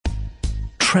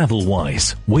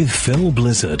Travel-Wise with Phil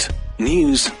Blizzard.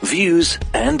 News, views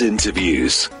and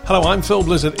interviews. Hello, I'm Phil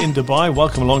Blizzard in Dubai.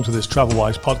 Welcome along to this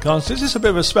Travel-Wise podcast. This is a bit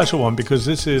of a special one because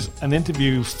this is an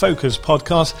interview-focused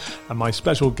podcast, and my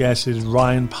special guest is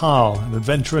Ryan Powell, an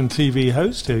adventure and TV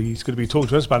host. He's going to be talking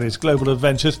to us about his global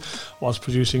adventures whilst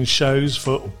producing shows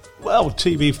for,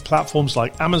 TV platforms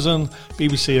like Amazon,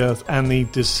 BBC Earth and the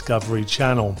Discovery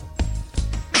Channel.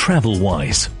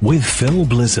 Travel-Wise with Phil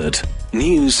Blizzard.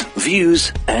 News,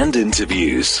 views and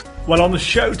interviews. Well, on the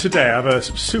show today, I have a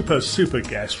super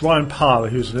guest, Ryan Powell,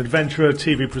 who's an adventurer,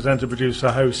 TV presenter, producer,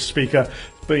 host, speaker,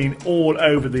 been all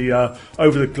over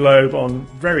the globe on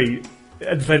very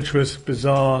adventurous,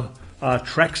 bizarre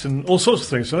treks and all sorts of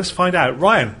things. So let's find out.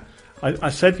 Ryan,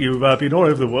 I said you've been all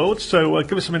over the world, so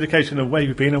give us some indication of where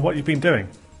you've been and what you've been doing.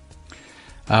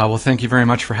 Well, thank you very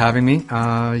much for having me.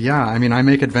 I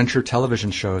make adventure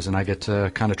television shows, and I get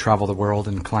to kind of travel the world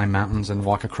and climb mountains and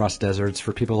walk across deserts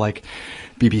for people like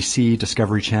BBC,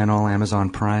 Discovery Channel, Amazon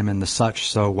Prime, and the such.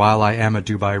 So while I am a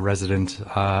Dubai resident,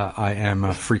 I am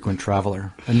a frequent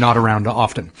traveler and not around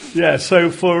often. Yeah, so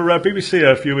for BBC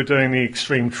Earth, you were doing the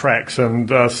extreme treks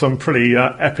and some pretty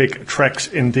epic treks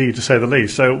indeed, to say the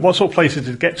least. So what sort of places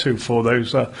did you get to for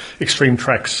those extreme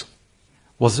treks?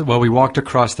 Well, we walked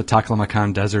across the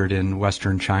Taklamakan Desert in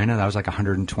western China. That was like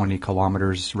 120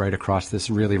 kilometers right across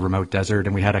this really remote desert.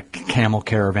 And we had a camel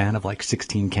caravan of like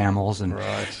 16 camels and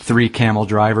 3 camel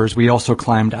drivers. We also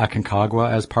climbed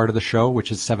Aconcagua as part of the show,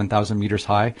 which is 7,000 meters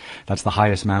high. That's the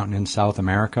highest mountain in South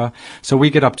America. So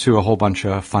we get up to a whole bunch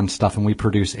of fun stuff, and we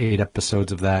produce 8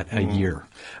 episodes of that a year.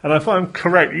 And if I'm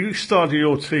correct, you started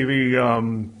your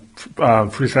TV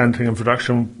presenting and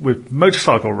production with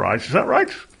motorcycle rides. Is that right?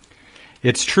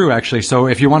 It's true, actually. So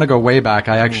if you want to go way back,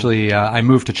 I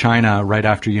moved to China right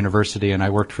after university, and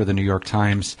I worked for the New York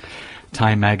Times,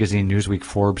 Time Magazine, Newsweek,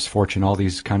 Forbes, Fortune, all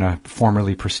these kind of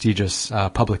formerly prestigious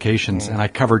publications. And I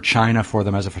covered China for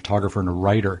them as a photographer and a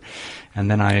writer.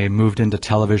 And then I moved into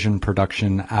television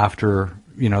production after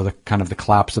the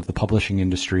collapse of the publishing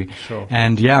industry. Sure.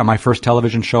 And my first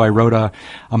television show, I rode a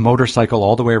motorcycle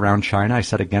all the way around China. I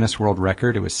set a Guinness World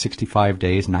Record. It was 65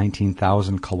 days,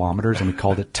 19,000 kilometers, and we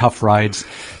called it Tough Rides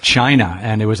China.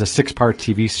 And it was a 6-part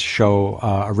TV show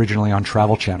originally on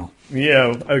Travel Channel.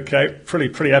 Yeah, okay.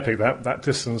 Pretty epic, that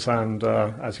distance, and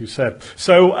as you said.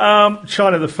 So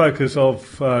China, the focus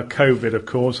of COVID, of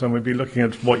course, and we'll be looking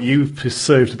at what you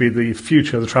perceive to be the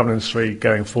future of the travel industry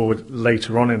going forward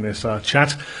later on in this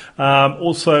chat.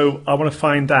 Also, I want to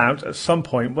find out at some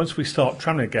point, once we start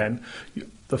traveling again,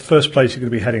 the first place you're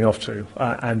going to be heading off to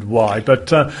and why.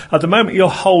 But at the moment, you're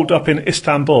holed up in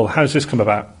Istanbul. How's this come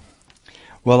about?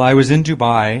 Well, I was in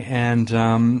Dubai,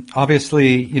 and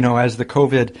obviously, as the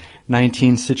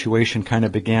COVID-19 situation kind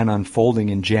of began unfolding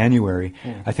in January,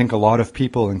 I think a lot of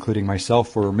people, including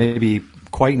myself, were maybe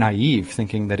quite naive,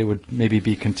 thinking that it would maybe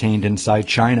be contained inside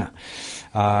China.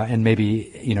 And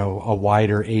maybe, a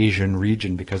wider Asian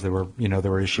region, because there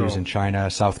were issues in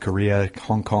China, South Korea,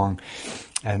 Hong Kong,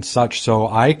 and such. So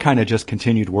I kind of just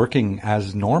continued working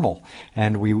as normal.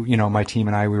 And we, my team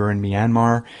and I, we were in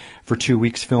Myanmar for 2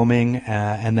 weeks filming.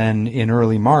 And then in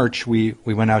early March, we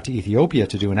went out to Ethiopia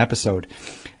to do an episode.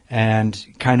 And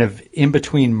kind of in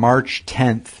between March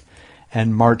 10th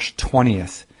and March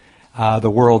 20th,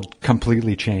 the world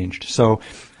completely changed. So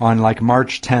on like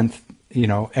March 10th,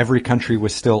 every country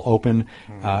was still open.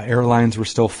 Airlines were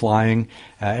still flying.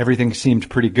 Everything seemed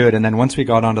pretty good. And then once we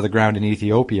got onto the ground in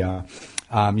Ethiopia,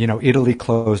 Italy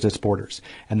closed its borders.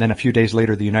 And then a few days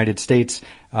later, the United States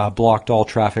blocked all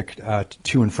traffic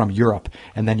to and from Europe.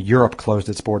 And then Europe closed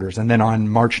its borders. And then on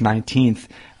March 19th,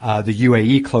 the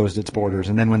UAE closed its borders.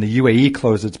 And then when the UAE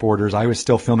closed its borders, I was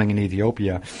still filming in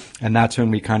Ethiopia. And that's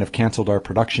when we kind of canceled our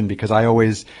production, because I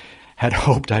always had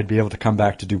hoped I'd be able to come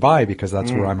back to Dubai, because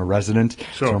that's where I'm a resident. Sure.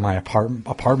 That's where my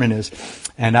apartment is.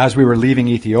 And as we were leaving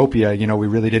Ethiopia, we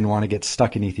really didn't want to get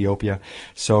stuck in Ethiopia.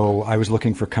 So I was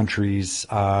looking for countries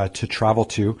to travel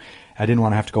to. I didn't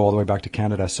want to have to go all the way back to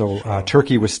Canada. So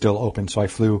Turkey was still open. So I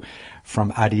flew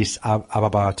from Addis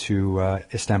Ababa to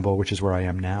Istanbul, which is where I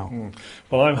am now.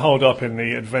 Well, I'm holed up in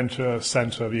the adventure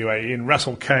centre of UAE in Ras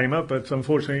Al Khaimah, but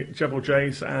unfortunately Jebel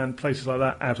Jais and places like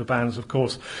that out of bounds, of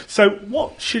course. So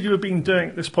what should you have been doing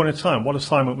at this point in time? What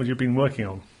assignment would you have been working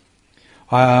on?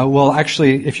 Well,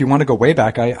 actually, if you want to go way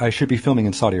back, I should be filming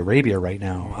in Saudi Arabia right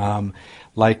now.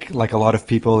 Like a lot of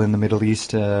people in the Middle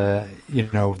East,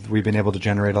 we've been able to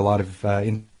generate a lot of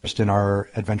interest in our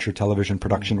adventure television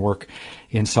production work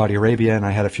in Saudi Arabia, and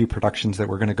I had a few productions that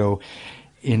were going to go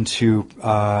into,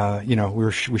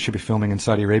 we should be filming in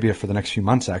Saudi Arabia for the next few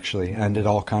months, actually, and it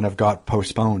all kind of got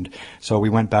postponed. So we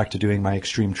went back to doing my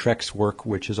Extreme Treks work,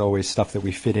 which is always stuff that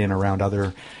we fit in around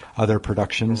other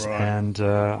productions. Right. And,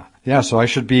 so I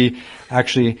should be,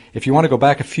 actually, if you want to go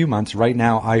back a few months, right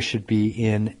now I should be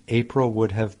in April, we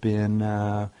would have been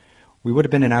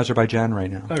in Azerbaijan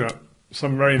right now. Okay.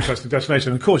 Some very interesting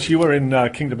destination. Of course, you were in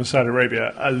Kingdom of Saudi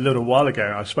Arabia a little while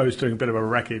ago, I suppose, doing a bit of a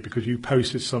recce because you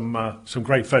posted some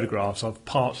great photographs of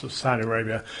parts of Saudi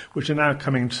Arabia, which are now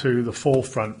coming to the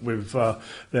forefront with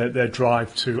their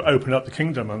drive to open up the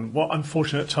kingdom. And what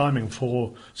unfortunate timing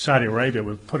for Saudi Arabia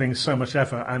with putting so much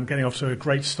effort and getting off to a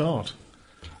great start.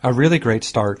 A really great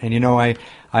start. And,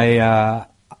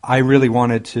 I really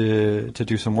wanted to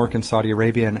do some work in Saudi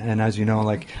Arabia, and as you know,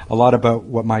 like a lot about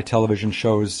what my television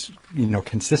shows,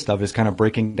 consist of is kind of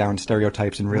breaking down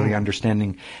stereotypes and really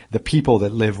understanding the people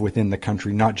that live within the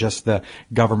country, not just the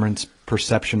government's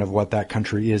perception of what that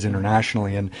country is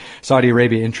internationally. And Saudi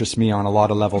Arabia interests me on a lot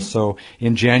of levels. So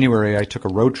in January, I took a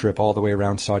road trip all the way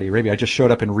around Saudi Arabia. I just showed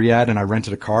up in Riyadh and I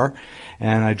rented a car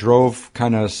and I drove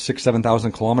kind of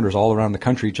 7,000 kilometers all around the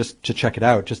country just to check it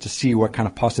out, just to see what kind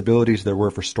of possibilities there were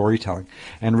for storytelling,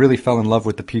 and really fell in love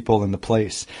with the people and the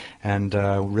place, and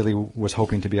really was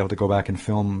hoping to be able to go back and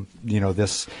film,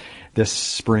 this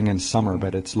spring and summer,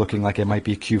 but it's looking like it might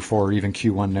be Q4 or even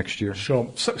Q1 next year.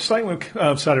 Sure. So, staying with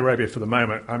Saudi Arabia for the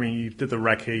moment, I mean, you did the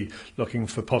recce looking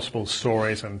for possible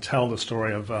stories and tell the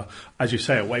story of, as you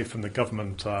say, away from the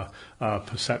government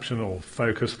perception or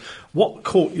focus. What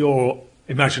caught your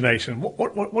imagination?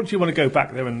 What do you want to go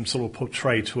back there and sort of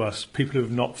portray to us, people who are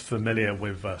not familiar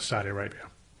with Saudi Arabia?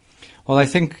 Well, I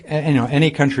think,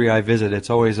 any country I visit, it's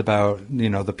always about,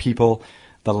 the people,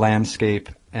 the landscape,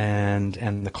 and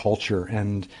the culture,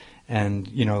 and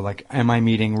am I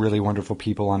meeting really wonderful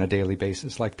people on a daily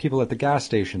basis, like people at the gas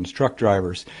stations, truck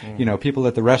drivers, people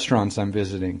at the restaurants I'm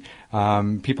visiting,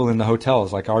 people in the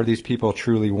hotels, like are these people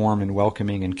truly warm and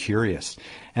welcoming and curious?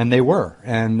 And they were,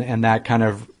 and that kind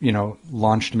of,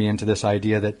 launched me into this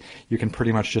idea that you can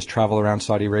pretty much just travel around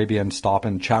Saudi Arabia and stop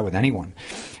and chat with anyone.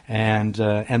 And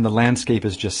the landscape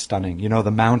is just stunning.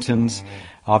 The mountains,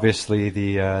 obviously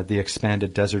the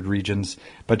expanded desert regions,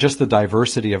 but just the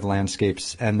diversity of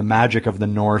landscapes and the magic of the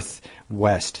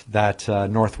northwest, that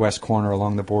northwest corner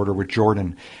along the border with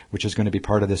Jordan, which is going to be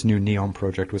part of this new NEOM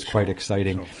project, was quite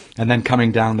exciting. Sure. And then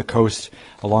coming down the coast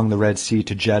along the Red Sea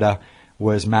to Jeddah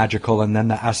was magical, and then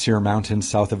the Asir Mountains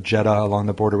south of Jeddah along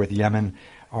the border with Yemen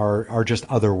are just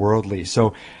otherworldly.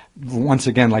 So once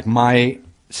again, like my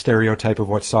stereotype of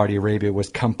what Saudi Arabia was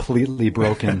completely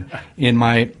broken in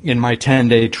my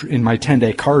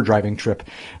 10-day car driving trip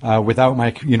without my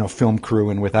film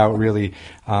crew and without really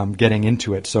getting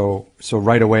into it. So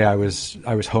right away I was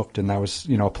hooked, and that was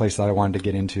a place that I wanted to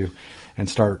get into and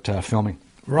start filming.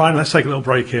 Ryan, let's take a little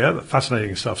break here.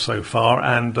 Fascinating stuff so far,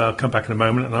 and come back in a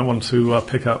moment. And I want to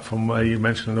pick up from where you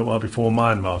mentioned a little while before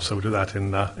Myanmar, so we'll do that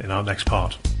in our next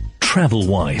part. Travel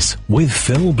Wise with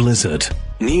Phil Blizzard.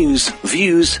 News,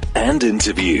 views, and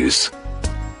interviews.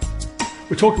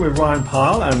 We're talking with Ryan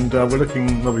Pyle, and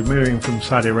we'll be moving from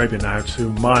Saudi Arabia now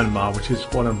to Myanmar, which is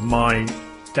one of my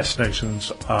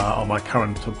destinations on my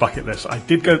current bucket list. I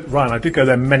did go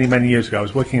there many, many years ago. I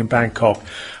was working in Bangkok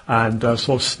and sort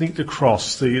of sneaked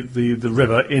across the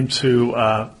river into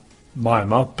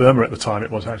Myanmar, Burma at the time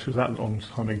it was that long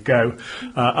time ago,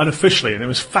 unofficially, and it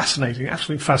was fascinating,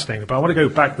 absolutely fascinating. But I want to go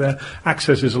back there.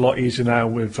 Access is a lot easier now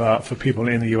with for people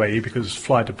in the UAE, because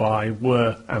Fly Dubai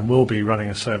were and will be running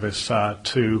a service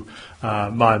to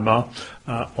Myanmar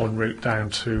en route down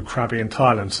to Krabi in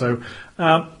Thailand. So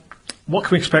what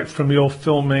can we expect from your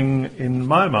filming in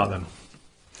Myanmar then?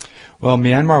 Well,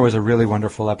 Myanmar was a really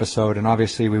wonderful episode, and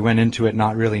obviously we went into it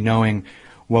not really knowing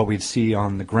what we'd see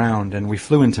on the ground. And we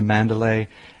flew into Mandalay,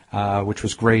 which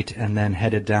was great, and then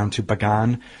headed down to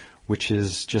Bagan, which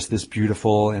is just this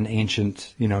beautiful and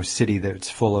ancient, city that's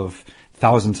full of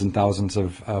thousands and thousands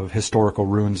of historical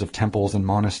ruins of temples and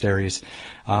monasteries,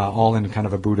 all in kind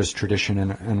of a Buddhist tradition.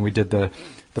 And we did the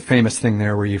famous thing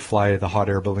there where you fly the hot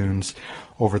air balloons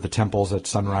over the temples at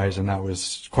sunrise, and that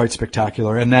was quite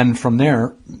spectacular. And then from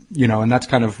there, and that's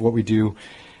kind of what we do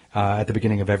at the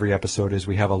beginning of every episode, is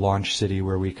we have a launch city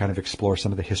where we kind of explore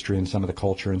some of the history and some of the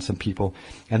culture and some people.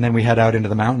 And then we head out into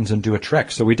the mountains and do a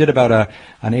trek. So we did about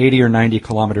an 80 or 90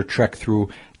 kilometer trek through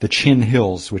the Chin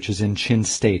Hills, which is in Chin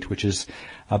State, which is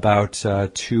about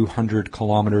 200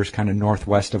 kilometers kind of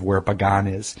northwest of where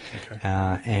Bagan is. Okay.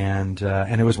 And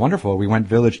it was wonderful. We went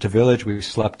village to village. We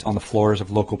slept on the floors of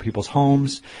local people's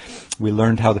homes. We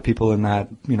learned how the people in that,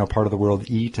 part of the world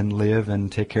eat and live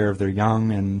and take care of their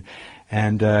young,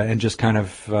 and just kind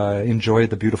of enjoy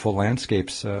the beautiful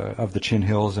landscapes of the Chin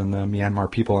Hills and the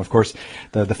Myanmar people. And of course,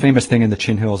 the famous thing in the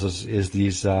Chin Hills is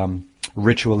these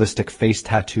ritualistic face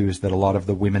tattoos that a lot of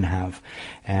the women have,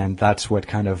 and that's what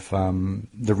kind of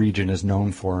the region is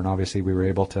known for. And obviously, we were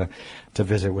able to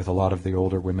visit with a lot of the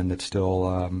older women that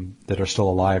are still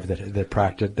alive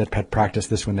that had practiced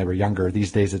this when they were younger.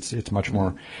 These days, it's much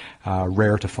more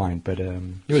rare to find, but it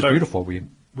was beautiful.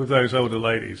 With those older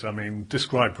ladies, I mean,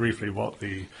 describe briefly what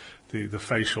the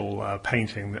facial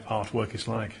painting, the artwork is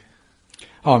like.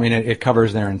 Oh, I mean, it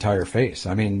covers their entire face.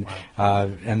 I mean,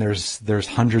 and there's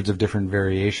hundreds of different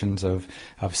variations of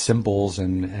symbols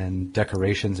and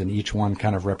decorations, and each one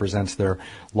kind of represents their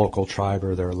local tribe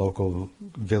or their local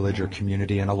village or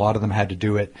community. And a lot of them had to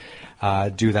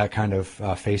do that kind of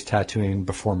face tattooing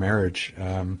before marriage.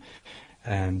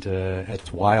 And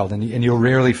it's wild, and you'll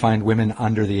rarely find women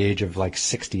under the age of like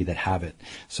 60 that have it.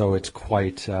 So it's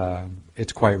quite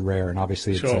rare, and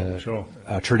obviously it's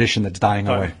a tradition that's dying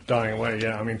away. Dying away,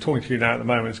 yeah. I mean, talking to you now at the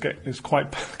moment, it's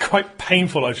quite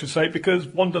painful, I should say, because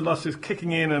wanderlust is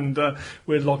kicking in, and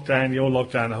we're locked down. You're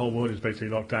locked down. The whole world is basically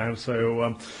locked down.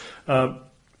 So.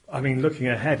 I mean, looking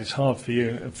ahead, it's hard for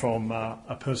you from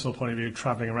a personal point of view,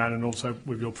 travelling around and also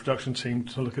with your production team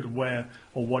to look at where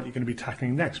or what you're going to be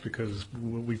tackling next, because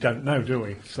we don't know, do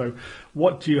we? So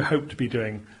what do you hope to be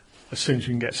doing as soon as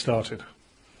you can get started?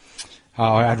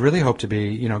 I'd really hope to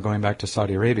be, going back to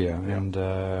Saudi Arabia, and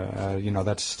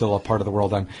that's still a part of the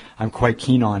world I'm quite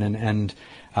keen on, and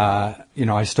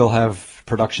I still have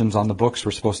productions on the books.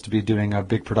 We're supposed to be doing a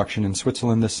big production in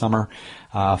Switzerland this summer,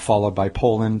 followed by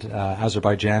Poland,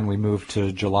 Azerbaijan. We move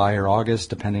to July or August,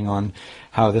 depending on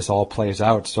how this all plays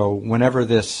out. So whenever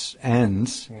this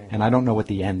ends, and I don't know what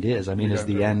the end is. I mean, is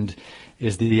the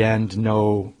end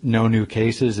no new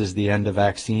cases? Is the end a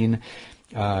vaccine?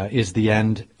 Is the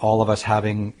end all of us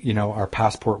having, our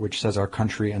passport which says our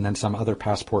country and then some other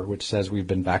passport which says we've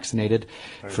been vaccinated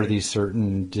for these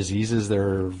certain diseases,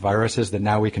 there are viruses that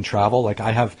now we can travel? Like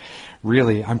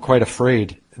I'm quite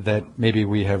afraid that maybe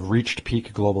we have reached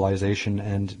peak globalization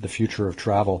and the future of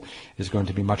travel is going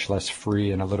to be much less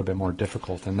free and a little bit more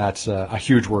difficult. And that's a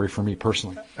huge worry for me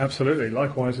personally. Absolutely.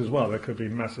 Likewise as well. There could be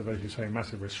massive, as you say,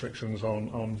 massive restrictions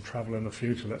on travel in the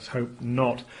future. Let's hope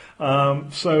not.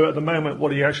 So at the moment,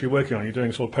 what are you actually working on? You're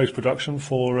doing sort of post-production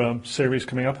for series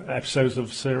coming up, episodes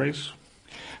of series?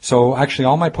 So actually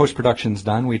all my post-production's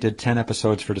done. We did 10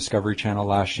 episodes for Discovery Channel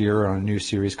last year on a new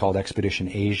series called Expedition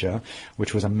Asia,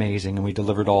 which was amazing, and we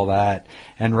delivered all that.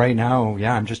 And right now,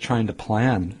 I'm just trying to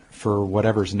plan for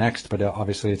whatever's next, but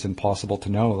obviously it's impossible to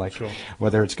know,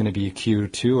 whether it's going to be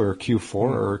Q2 or Q4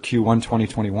 or Q1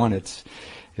 2021. It's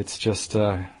just...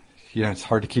 it's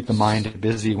hard to keep the mind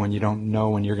busy when you don't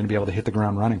know when you're going to be able to hit the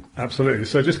ground running. Absolutely.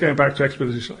 So just going back to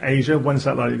Expedition Asia, when's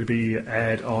that likely to be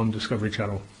aired on Discovery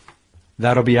Channel?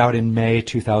 That'll be out in May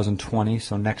 2020,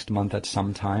 so next month at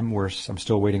some time. I'm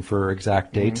still waiting for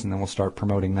exact dates, and then we'll start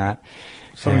promoting that.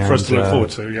 Something for us to look forward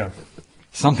to, yeah.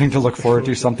 Something to look forward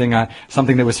to, something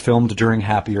that was filmed during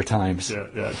happier times. Yeah,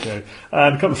 okay.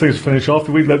 And a couple of things to finish off. If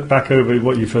we look back over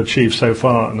what you've achieved so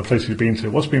far and the places you've been to,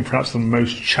 what's been perhaps the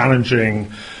most challenging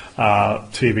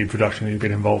TV production you've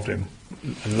been involved in,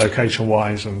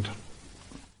 location-wise and...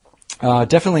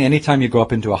 Definitely anytime you go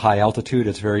up into a high altitude,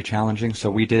 it's very challenging. So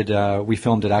we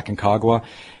filmed at Aconcagua,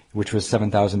 which was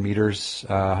 7,000 meters,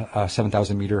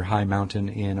 7,000 meter high mountain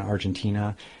in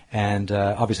Argentina. And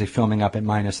obviously filming up at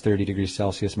minus 30 degrees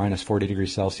Celsius, minus 40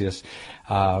 degrees Celsius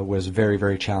was very,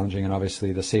 very challenging. And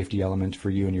obviously the safety element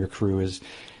for you and your crew is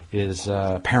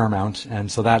paramount,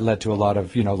 and so that led to a lot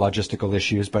of logistical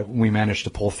issues, but we managed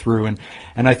to pull through.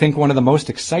 And I think one of the most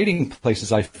exciting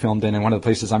places I filmed in, and one of the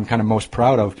places I'm kind of most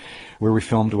proud of where we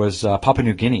filmed, was Papua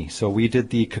New Guinea. So we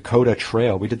did the Kokoda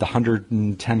Trail. We did the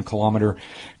 110 kilometer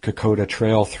Kokoda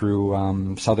Trail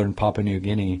through southern Papua New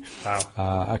Guinea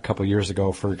a couple years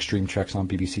ago for Extreme Treks on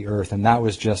BBC Earth, and that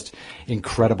was just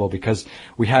incredible because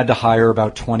we had to hire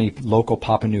about 20 local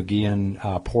Papua New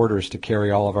Guinean porters to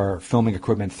carry all of our filming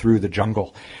equipment through the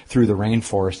jungle, through the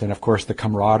rainforest, and of course the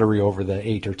camaraderie over the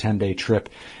 8 or 10 day trip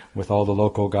with all the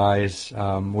local guys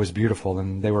was beautiful,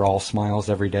 and they were all smiles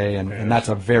every day, and that's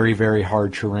a very, very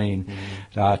hard terrain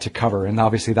to cover. And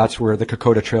obviously that's where the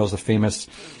Kokoda Trail is the famous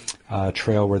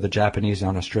trail where the Japanese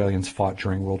and Australians fought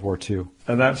during World War II.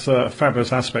 And that's a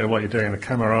fabulous aspect of what you're doing, the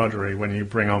camaraderie, when you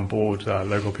bring on board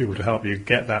local people to help you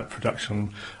get that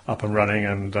production up and running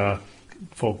and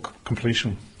for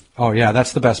completion. Oh, yeah,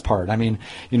 that's the best part. I mean,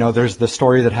 there's the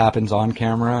story that happens on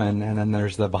camera, and then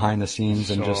there's the behind the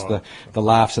scenes and just the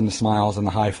laughs and the smiles and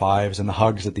the high fives and the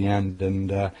hugs at the end.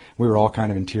 And we were all kind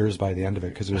of in tears by the end of it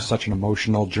because it was such an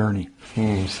emotional journey.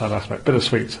 So that's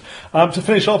bittersweet. To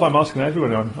finish off, I'm asking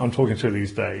everyone I'm talking to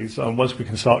these days, once we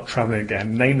can start travelling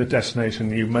again, name the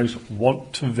destination you most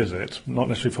want to visit, not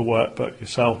necessarily for work, but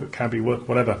yourself, it can be work,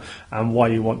 whatever, and why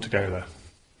you want to go there.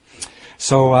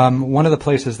 So one of the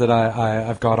places that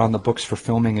I've got on the books for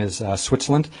filming is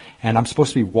Switzerland, and I'm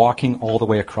supposed to be walking all the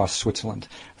way across Switzerland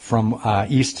from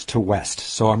east to west.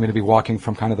 So I'm going to be walking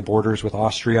from kind of the borders with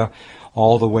Austria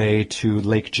all the way to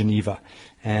Lake Geneva.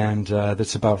 And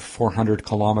that's about 400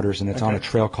 kilometers, and it's on a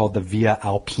trail called the Via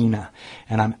Alpina.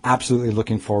 And I'm absolutely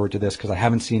looking forward to this because I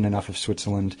haven't seen enough of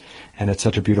Switzerland, and it's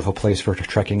such a beautiful place for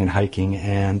trekking and hiking.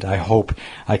 And I hope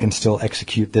I can still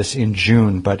execute this in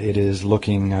June, but it is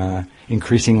looking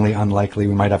increasingly unlikely.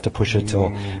 We might have to push it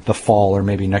till the fall or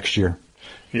maybe next year.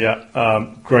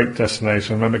 Yeah, great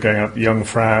destination. I remember going up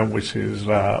Jungfrau, which is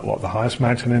the highest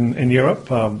mountain in Europe,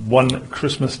 one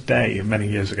Christmas day many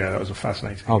years ago. That was a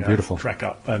fascinating beautiful trek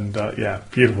up, and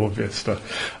beautiful vista.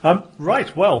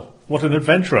 Right, well, what an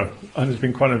adventurer, and it's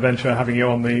been quite an adventure having you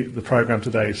on the programme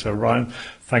today. So, Ryan,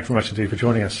 thank you very much indeed for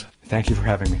joining us. Thank you for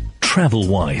having me.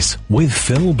 Travel-Wise with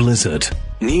Phil Blizzard.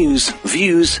 News,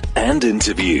 views, and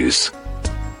interviews.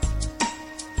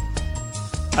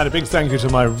 And a big thank you to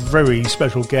my very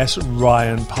special guest,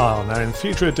 Ryan Pyle. Now, in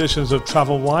future editions of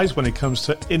Travel-Wise, when it comes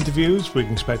to interviews, we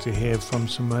can expect to hear from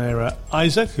Samira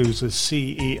Isaac, who's the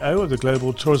CEO of the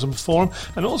Global Tourism Forum.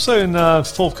 And also in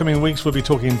forthcoming weeks, we'll be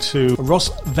talking to Ross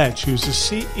Vetch, who's the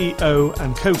CEO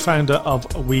and co-founder of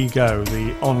WeGo,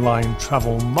 the online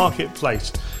travel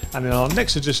marketplace. And in our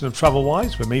next edition of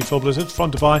Travel-Wise, with me, Phil Blizzard, from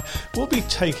Dubai, we'll be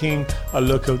taking a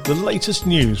look at the latest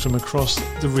news from across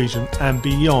the region and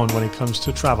beyond when it comes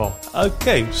to travel.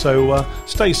 Okay, so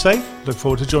stay safe. Look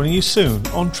forward to joining you soon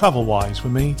on Travel-Wise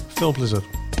with me, Phil Blizzard.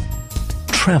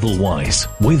 Travel-Wise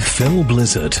with Phil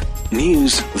Blizzard.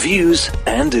 News, views,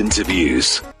 and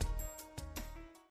interviews.